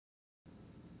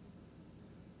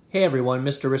Hey everyone,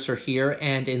 Mr. Risser here,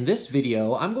 and in this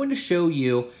video, I'm going to show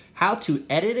you how to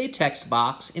edit a text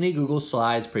box in a Google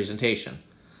Slides presentation.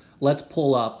 Let's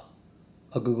pull up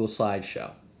a Google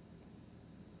Slideshow.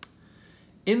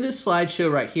 In this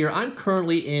slideshow right here, I'm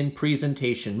currently in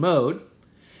presentation mode,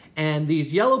 and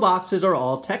these yellow boxes are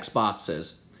all text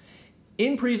boxes.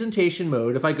 In presentation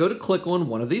mode, if I go to click on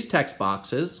one of these text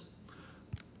boxes,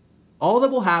 all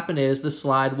that will happen is the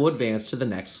slide will advance to the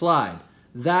next slide.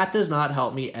 That does not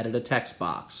help me edit a text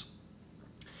box.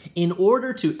 In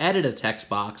order to edit a text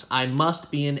box, I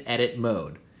must be in edit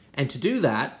mode. And to do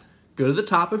that, go to the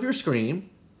top of your screen,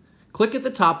 click at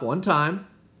the top one time,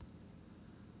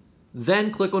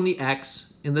 then click on the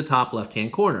X in the top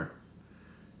left-hand corner.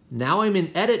 Now I'm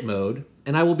in edit mode,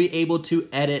 and I will be able to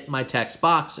edit my text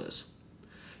boxes.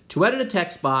 To edit a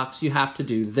text box, you have to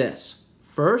do this.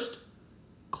 First,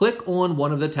 click on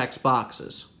one of the text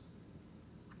boxes.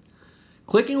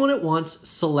 Clicking on it once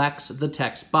selects the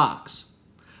text box.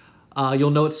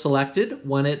 You'll know it's selected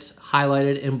when it's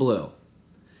highlighted in blue.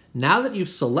 Now that you've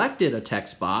selected a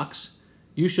text box,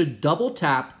 you should double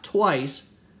tap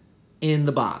twice in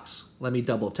the box. Let me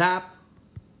double tap.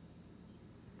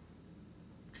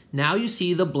 Now you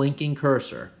see the blinking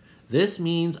cursor. This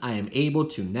means I am able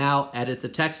to now edit the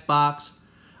text box.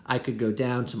 I could go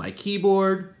down to my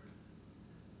keyboard,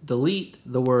 delete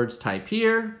the words type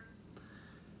here,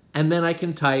 and then I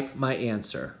can type my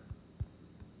answer.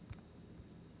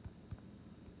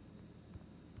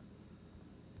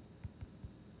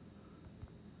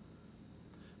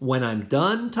 When I'm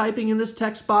done typing in this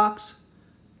text box,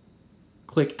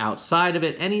 click outside of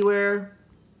it anywhere,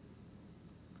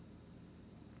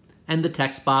 and the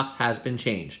text box has been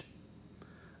changed.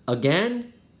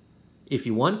 Again, if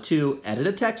you want to edit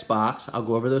a text box, I'll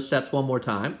go over those steps one more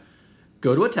time.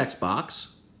 Go to a text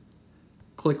box,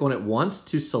 click on it once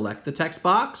to select the text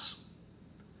box,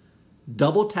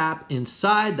 double tap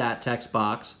inside that text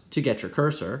box to get your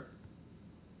cursor,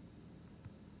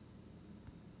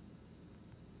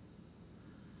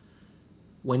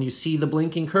 when you see the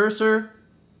blinking cursor,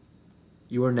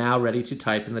 you are now ready to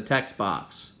type in the text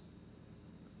box.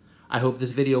 I hope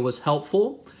this video was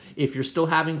helpful. If you're still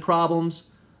having problems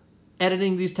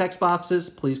editing these text boxes,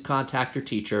 please contact your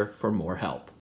teacher for more help.